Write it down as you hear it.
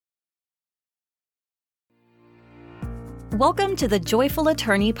Welcome to the Joyful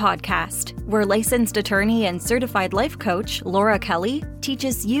Attorney Podcast, where licensed attorney and certified life coach Laura Kelly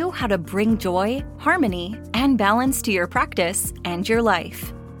teaches you how to bring joy, harmony, and balance to your practice and your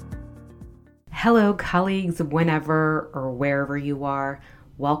life. Hello, colleagues, whenever or wherever you are.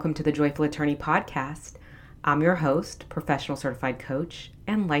 Welcome to the Joyful Attorney Podcast. I'm your host, professional certified coach,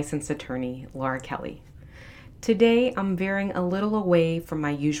 and licensed attorney Laura Kelly. Today, I'm veering a little away from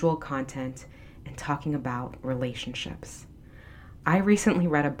my usual content and talking about relationships. I recently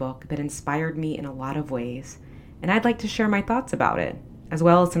read a book that inspired me in a lot of ways, and I'd like to share my thoughts about it, as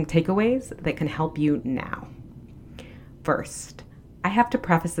well as some takeaways that can help you now. First, I have to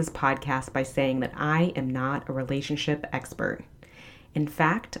preface this podcast by saying that I am not a relationship expert. In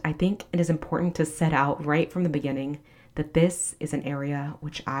fact, I think it is important to set out right from the beginning that this is an area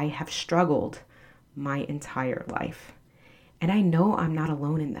which I have struggled my entire life. And I know I'm not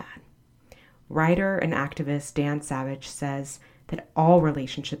alone in that. Writer and activist Dan Savage says that all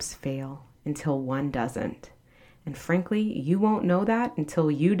relationships fail until one doesn't. And frankly, you won't know that until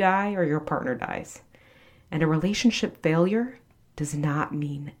you die or your partner dies. And a relationship failure does not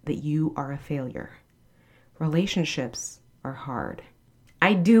mean that you are a failure. Relationships are hard.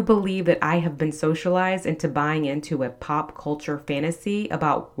 I do believe that I have been socialized into buying into a pop culture fantasy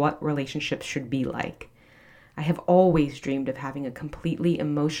about what relationships should be like. I have always dreamed of having a completely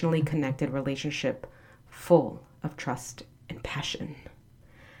emotionally connected relationship full of trust and passion.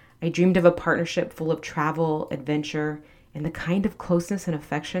 I dreamed of a partnership full of travel, adventure, and the kind of closeness and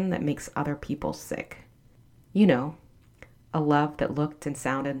affection that makes other people sick. You know, a love that looked and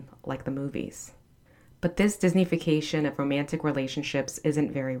sounded like the movies. But this Disneyfication of romantic relationships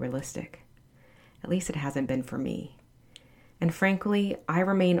isn't very realistic. At least it hasn't been for me. And frankly, I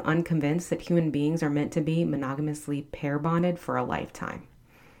remain unconvinced that human beings are meant to be monogamously pair bonded for a lifetime.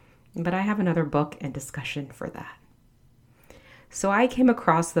 But I have another book and discussion for that. So I came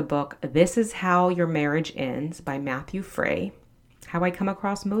across the book, This Is How Your Marriage Ends by Matthew Frey, how I come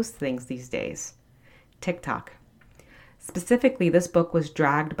across most things these days, TikTok. Specifically, this book was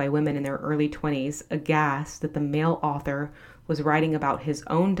dragged by women in their early 20s, aghast that the male author was writing about his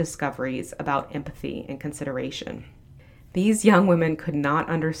own discoveries about empathy and consideration. These young women could not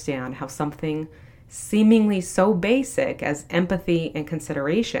understand how something seemingly so basic as empathy and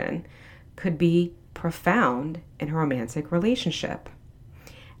consideration could be profound in a romantic relationship.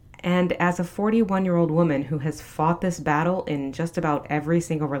 And as a 41-year-old woman who has fought this battle in just about every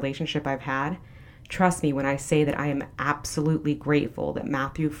single relationship I've had, trust me when I say that I am absolutely grateful that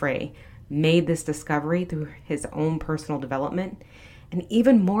Matthew Frey made this discovery through his own personal development, and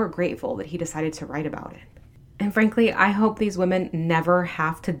even more grateful that he decided to write about it. And frankly, I hope these women never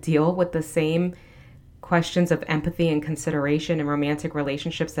have to deal with the same questions of empathy and consideration in romantic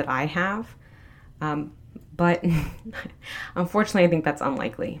relationships that I have. But unfortunately, I think that's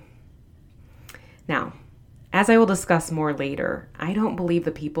unlikely. Now, as I will discuss more later, I don't believe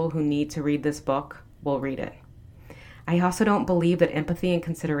the people who need to read this book will read it. I also don't believe that empathy and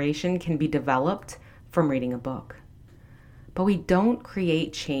consideration can be developed from reading a book. But we don't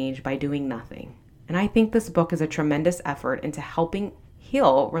create change by doing nothing. And I think this book is a tremendous effort into helping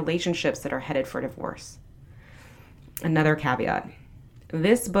heal relationships that are headed for divorce. Another caveat.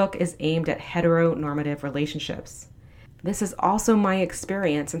 This book is aimed at heteronormative relationships. This is also my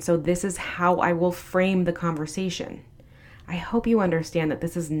experience, and so this is how I will frame the conversation. I hope you understand that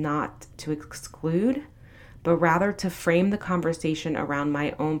this is not to exclude, but rather to frame the conversation around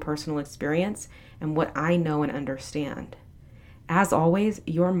my own personal experience and what I know and understand. As always,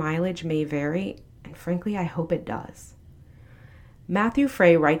 your mileage may vary, and frankly, I hope it does. Matthew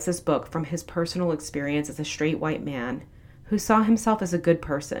Frey writes this book from his personal experience as a straight white man who saw himself as a good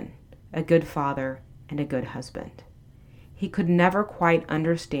person, a good father, and a good husband. He could never quite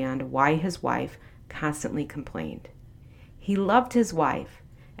understand why his wife constantly complained. He loved his wife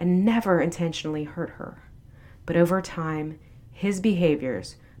and never intentionally hurt her. But over time, his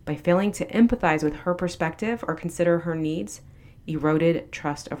behaviors, by failing to empathize with her perspective or consider her needs, eroded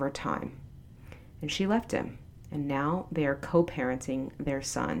trust over time. And she left him, and now they are co-parenting their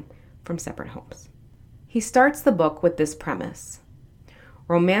son from separate homes. He starts the book with this premise.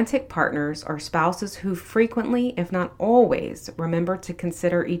 Romantic partners are spouses who frequently, if not always, remember to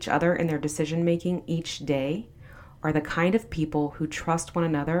consider each other in their decision-making each day, are the kind of people who trust one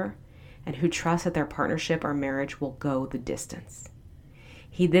another and who trust that their partnership or marriage will go the distance.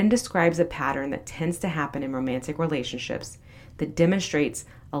 He then describes a pattern that tends to happen in romantic relationships that demonstrates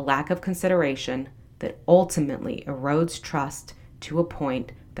a lack of consideration that ultimately erodes trust to a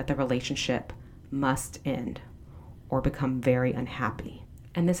point that the relationship must end or become very unhappy.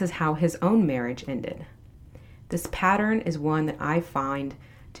 And this is how his own marriage ended. This pattern is one that I find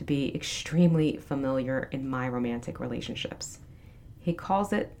to be extremely familiar in my romantic relationships. He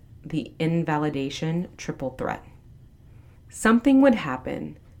calls it the invalidation triple threat. Something would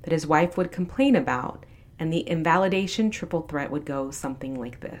happen that his wife would complain about, and the invalidation triple threat would go something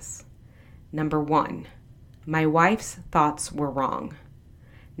like this. Number 1, my wife's thoughts were wrong.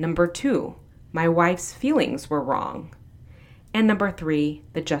 Number 2, my wife's feelings were wrong. And number 3,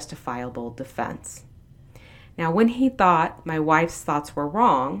 the justifiable defense. Now, when he thought my wife's thoughts were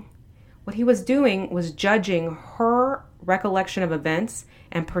wrong, what he was doing was judging her recollection of events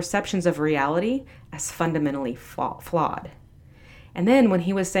and perceptions of reality as fundamentally flawed. And then when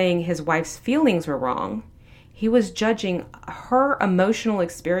he was saying his wife's feelings were wrong, he was judging her emotional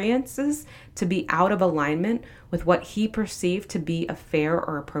experiences to be out of alignment with what he perceived to be a fair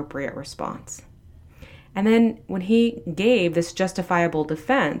or appropriate response. And then when he gave this justifiable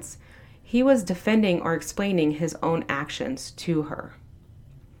defense, he was defending or explaining his own actions to her.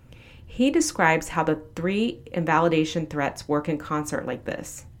 He describes how the 3 invalidation threats work in concert like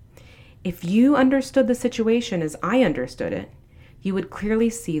this. If you understood the situation as I understood it, you would clearly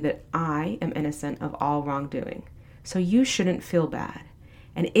see that I am innocent of all wrongdoing, so you shouldn't feel bad.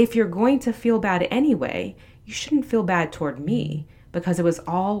 And if you're going to feel bad anyway, you shouldn't feel bad toward me because it was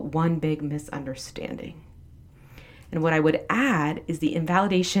all one big misunderstanding. And what I would add is the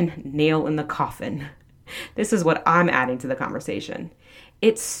invalidation nail in the coffin. This is what I'm adding to the conversation.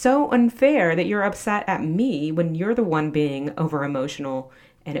 It's so unfair that you're upset at me when you're the one being over-emotional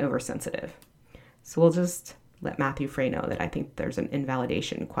and oversensitive. So we'll just let Matthew Frey know that I think there's an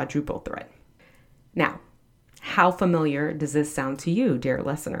invalidation quadruple threat. Now, how familiar does this sound to you, dear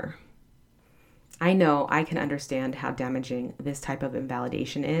listener? I know I can understand how damaging this type of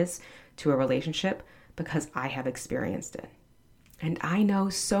invalidation is to a relationship because I have experienced it. And I know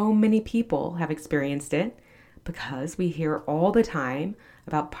so many people have experienced it because we hear all the time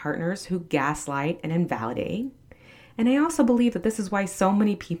about partners who gaslight and invalidate. And I also believe that this is why so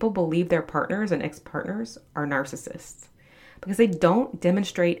many people believe their partners and ex-partners are narcissists, because they don't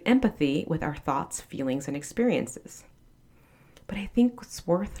demonstrate empathy with our thoughts, feelings, and experiences. But I think it's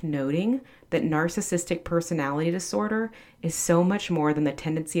worth noting that narcissistic personality disorder is so much more than the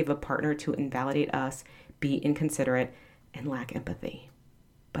tendency of a partner to invalidate us, be inconsiderate, and lack empathy.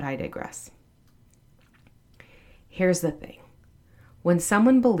 But I digress. Here's the thing. When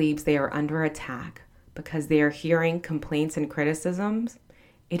someone believes they are under attack because they are hearing complaints and criticisms,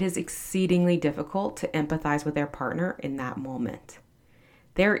 it is exceedingly difficult to empathize with their partner in that moment.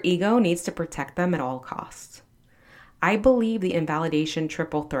 Their ego needs to protect them at all costs. I believe the invalidation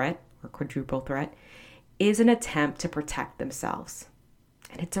triple threat or quadruple threat is an attempt to protect themselves.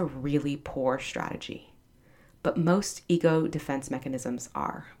 And it's a really poor strategy. But most ego defense mechanisms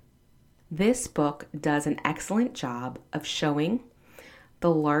are. This book does an excellent job of showing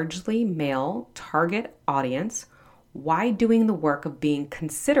the largely male target audience why doing the work of being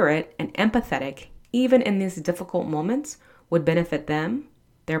considerate and empathetic, even in these difficult moments, would benefit them,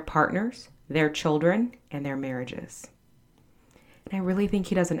 their partners, their children, and their marriages. And I really think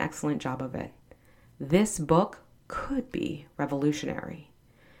he does an excellent job of it. This book could be revolutionary.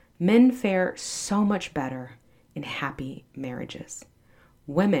 Men fare so much better in happy marriages.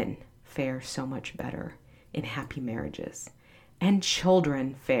 Women fare so much better in happy marriages. And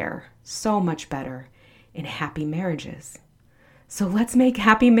children fare so much better in happy marriages. So let's make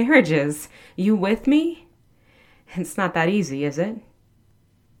happy marriages. You with me? It's not that easy, is it?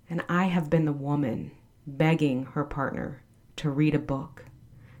 And I have been the woman begging her partner to read a book,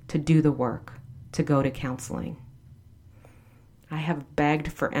 to do the work, to go to counseling. I have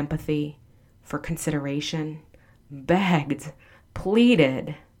begged for empathy, for consideration, begged,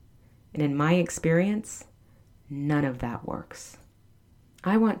 pleaded, and in my experience, none of that works.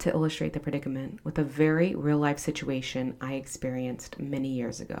 I want to illustrate the predicament with a very real-life situation I experienced many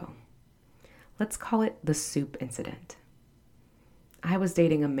years ago. Let's call it the soup incident. I was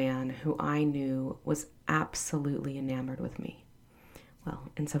dating a man who I knew was absolutely enamored with me.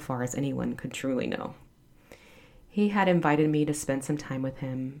 Well, insofar as anyone could truly know. He had invited me to spend some time with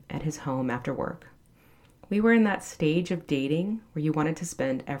him at his home after work. We were in that stage of dating where you wanted to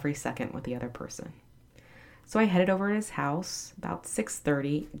spend every second with the other person. So I headed over to his house about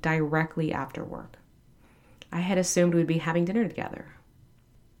 6:30 directly after work. I had assumed we'd be having dinner together.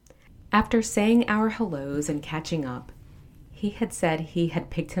 After saying our hellos and catching up, he had said he had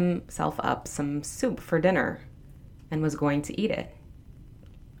picked himself up some soup for dinner and was going to eat it.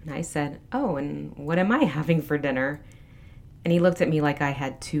 And I said, "Oh, and what am I having for dinner?" And he looked at me like I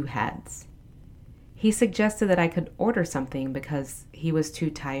had two heads. He suggested that I could order something because he was too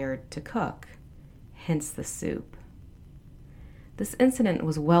tired to cook. hence the soup. This incident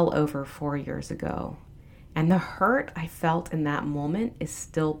was well over 4 years ago, and the hurt I felt in that moment is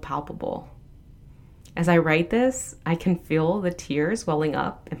still palpable. As I write this, I can feel the tears welling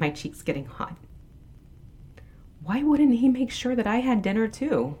up and my cheeks getting hot. Why wouldn't he make sure that I had dinner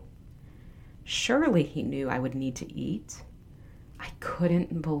too? Surely he knew I would need to eat. I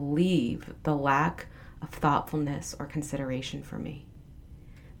couldn't believe the lack of thoughtfulness or consideration for me.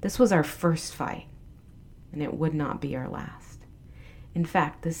 This was our first fight, and it would not be our last. In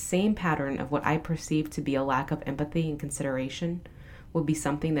fact, the same pattern of what I perceived to be a lack of empathy and consideration would be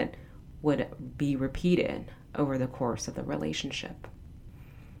something that would be repeated over the course of the relationship.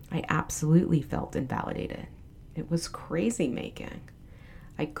 I absolutely felt invalidated. It was crazy making.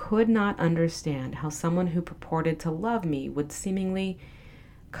 I could not understand how someone who purported to love me would seemingly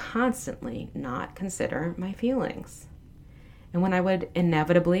constantly not consider my feelings. And when I would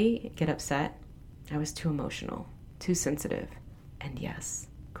inevitably get upset, I was too emotional, too sensitive, and yes,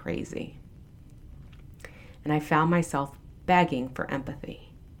 crazy. And I found myself begging for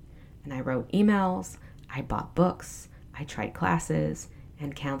empathy. And I wrote emails, I bought books, I tried classes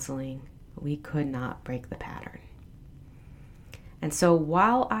and counseling, but we could not break the pattern. And so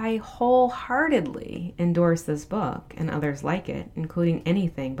while I wholeheartedly endorse this book and others like it, including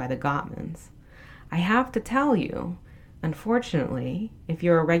Anything by the Gottmans, I have to tell you, unfortunately, if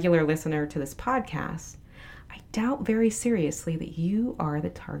you're a regular listener to this podcast, I doubt very seriously that you are the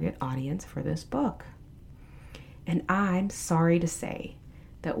target audience for this book. And I'm sorry to say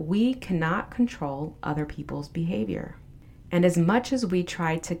that we cannot control other people's behavior. And as much as we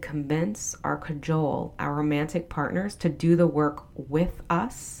try to convince or cajole our romantic partners to do the work with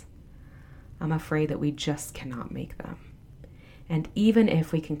us, I'm afraid that we just cannot make them. And even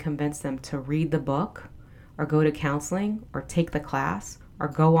if we can convince them to read the book or go to counseling or take the class or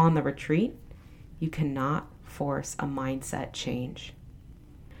go on the retreat, you cannot force a mindset change.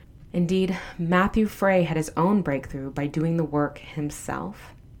 Indeed, Matthew Frey had his own breakthrough by doing the work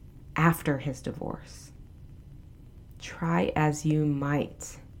himself after his divorce. Try as you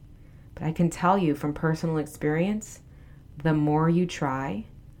might, but I can tell you from personal experience, the more you try,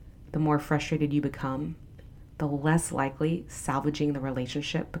 the more frustrated you become, the less likely salvaging the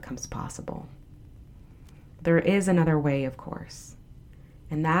relationship becomes possible. There is another way, of course,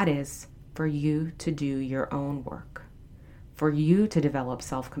 and that is for you to do your own work, for you to develop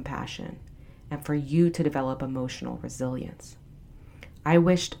self-compassion, and for you to develop emotional resilience. I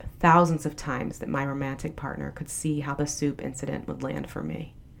wished thousands of times that my romantic partner could see how the soup incident would land for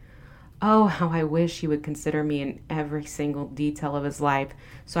me. Oh, how I wish he would consider me in every single detail of his life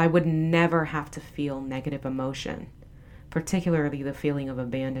so I would never have to feel negative emotion, particularly the feeling of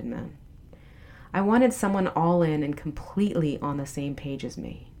abandonment. I wanted someone all in and completely on the same page as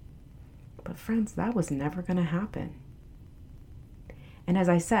me. But friends, that was never going to happen. And as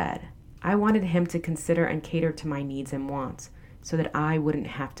I said, I wanted him to consider and cater to my needs and wants, so that I wouldn't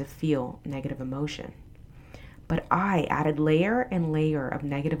have to feel negative emotion. But I added layer and layer of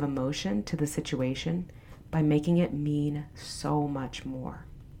negative emotion to the situation by making it mean so much more.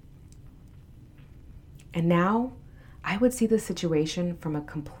 And now I would see the situation from a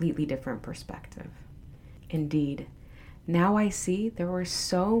completely different perspective. Indeed, now I see there were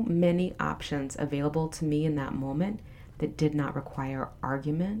so many options available to me in that moment that did not require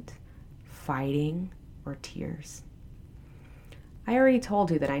argument, fighting, or tears. I already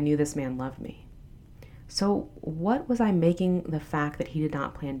told you that I knew this man loved me. So what was I making the fact that he did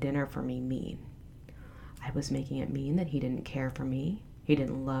not plan dinner for me mean? I was making it mean that he didn't care for me, he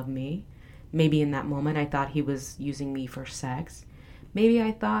didn't love me. Maybe in that moment I thought he was using me for sex. Maybe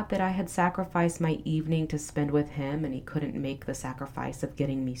I thought that I had sacrificed my evening to spend with him and he couldn't make the sacrifice of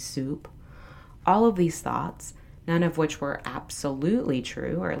getting me soup. All of these thoughts, none of which were absolutely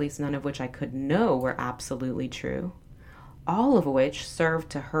true, or at least none of which I could know were absolutely true, all of which served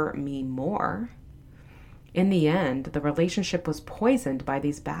to hurt me more. In the end, the relationship was poisoned by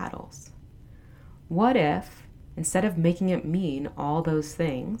these battles. What if, instead of making it mean all those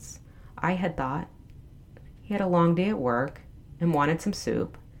things, I had thought he had a long day at work and wanted some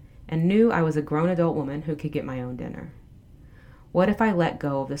soup and knew I was a grown adult woman who could get my own dinner? What if I let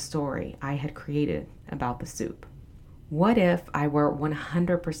go of the story I had created about the soup? What if I were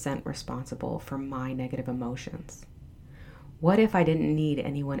 100% responsible for my negative emotions? What if I didn't need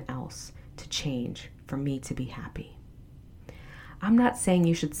anyone else to change for me to be happy? I'm not saying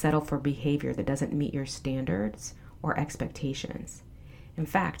you should settle for behavior that doesn't meet your standards or expectations. In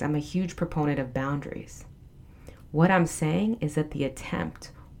fact, I'm a huge proponent of boundaries. What I'm saying is that the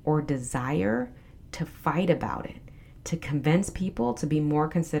attempt or desire to fight about it, to convince people to be more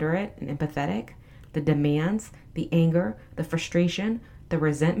considerate and empathetic, The demands, the anger, the frustration, the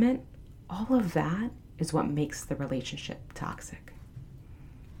resentment, all of that is what makes the relationship toxic.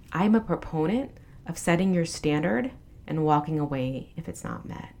 I'm a proponent of setting your standard and walking away if it's not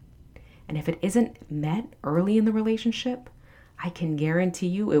met. And if it isn't met early in the relationship, I can guarantee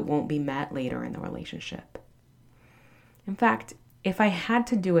you it won't be met later in the relationship. In fact, if I had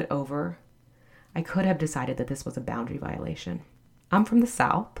to do it over, I could have decided that this was a boundary violation. I'm from the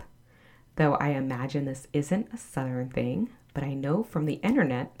South, though I imagine this isn't a Southern thing, but I know from the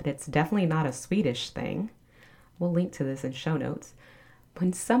internet that it's definitely not a Swedish thing. We'll link to this in show notes.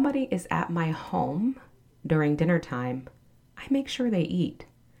 When somebody is at my home during dinner time, I make sure they eat.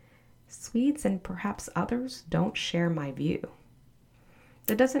 Swedes and perhaps others don't share my view.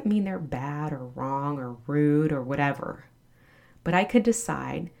 That doesn't mean they're bad or wrong or rude or whatever. But I could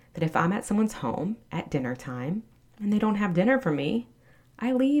decide that if I'm at someone's home at dinner time and they don't have dinner for me,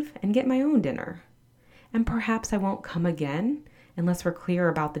 I leave and get my own dinner. And perhaps I won't come again unless we're clear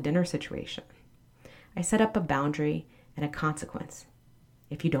about the dinner situation. I set up a boundary and a consequence.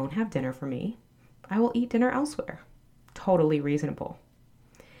 If you don't have dinner for me, I will eat dinner elsewhere. Totally reasonable.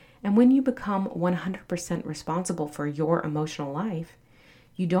 And when you become 100% responsible for your emotional life,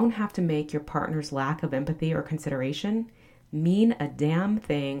 you don't have to make your partner's lack of empathy or consideration mean a damn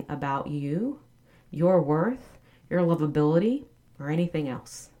thing about you, your worth, your lovability, or anything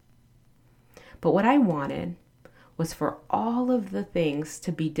else. But what I wanted was for all of the things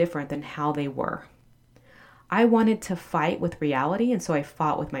to be different than how they were. I wanted to fight with reality, and so I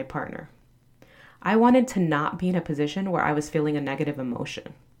fought with my partner. I wanted to not be in a position where I was feeling a negative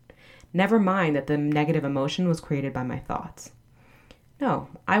emotion. Never mind that the negative emotion was created by my thoughts. No,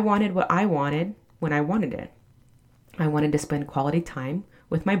 I wanted what I wanted when I wanted it. I wanted to spend quality time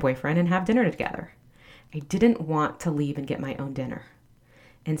with my boyfriend and have dinner together. I didn't want to leave and get my own dinner.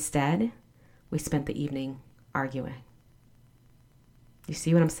 Instead, we spent the evening arguing. You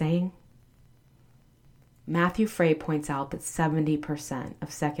see what I'm saying? Matthew Frey points out that 70%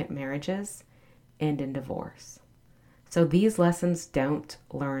 of second marriages end in divorce. So these lessons don't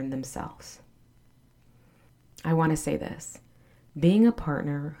learn themselves. I want to say this. Being a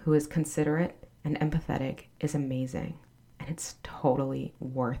partner who is considerate and empathetic is amazing, and it's totally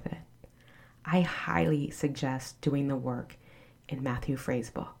worth it. I highly suggest doing the work in Matthew Frey's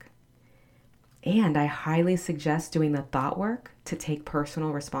book. And I highly suggest doing the thought work to take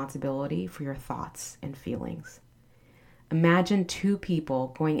personal responsibility for your thoughts and feelings. Imagine two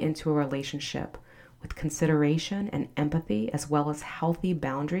people going into a relationship with consideration and empathy, as well as healthy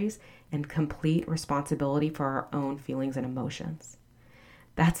boundaries and complete responsibility for our own feelings and emotions.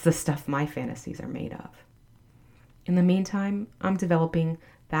 That's the stuff my fantasies are made of. In the meantime, I'm developing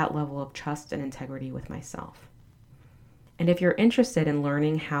that level of trust and integrity with myself. And if you're interested in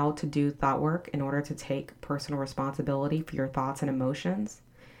learning how to do thought work in order to take personal responsibility for your thoughts and emotions,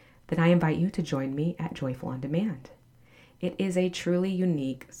 then I invite you to join me at Joyful on Demand. It is a truly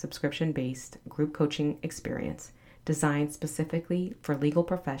unique subscription-based group coaching experience designed specifically for legal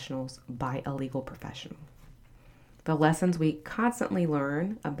professionals by a legal professional. The lessons we constantly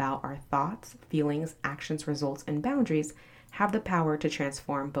learn about our thoughts, feelings, actions, results, and boundaries have the power to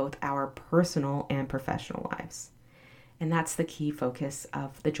transform both our personal and professional lives. And that's the key focus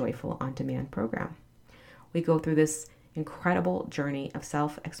of the Joyful on Demand program. We go through this incredible journey of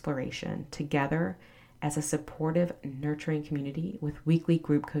self-exploration together as a supportive, nurturing community with weekly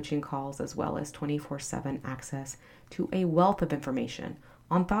group coaching calls, as well as 24/7 access to a wealth of information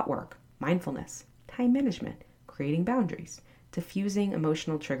on thought work, mindfulness, time management, creating boundaries, diffusing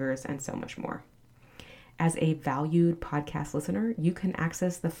emotional triggers, and so much more. As a valued podcast listener, you can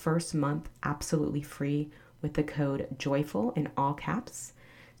access the first month absolutely free with the code JOYFUL in all caps,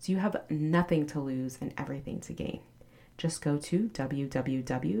 so you have nothing to lose and everything to gain. Just go to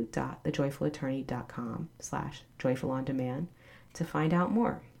www.thejoyfulattorney.com/joyfulondemand to find out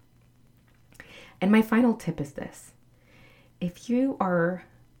more. And my final tip is this. If you are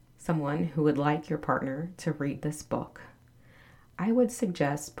someone who would like your partner to read this book, I would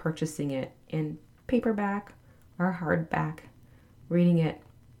suggest purchasing it in paperback or hardback, reading it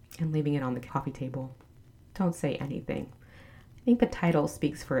and leaving it on the coffee table. Don't say anything. I think the title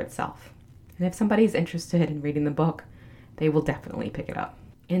speaks for itself. And if somebody's interested in reading the book, they will definitely pick it up.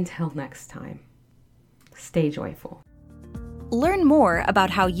 Until next time, stay joyful. Learn more about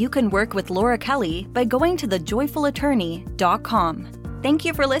how you can work with Laura Kelly by going to thejoyfulattorney.com. Thank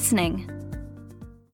you for listening.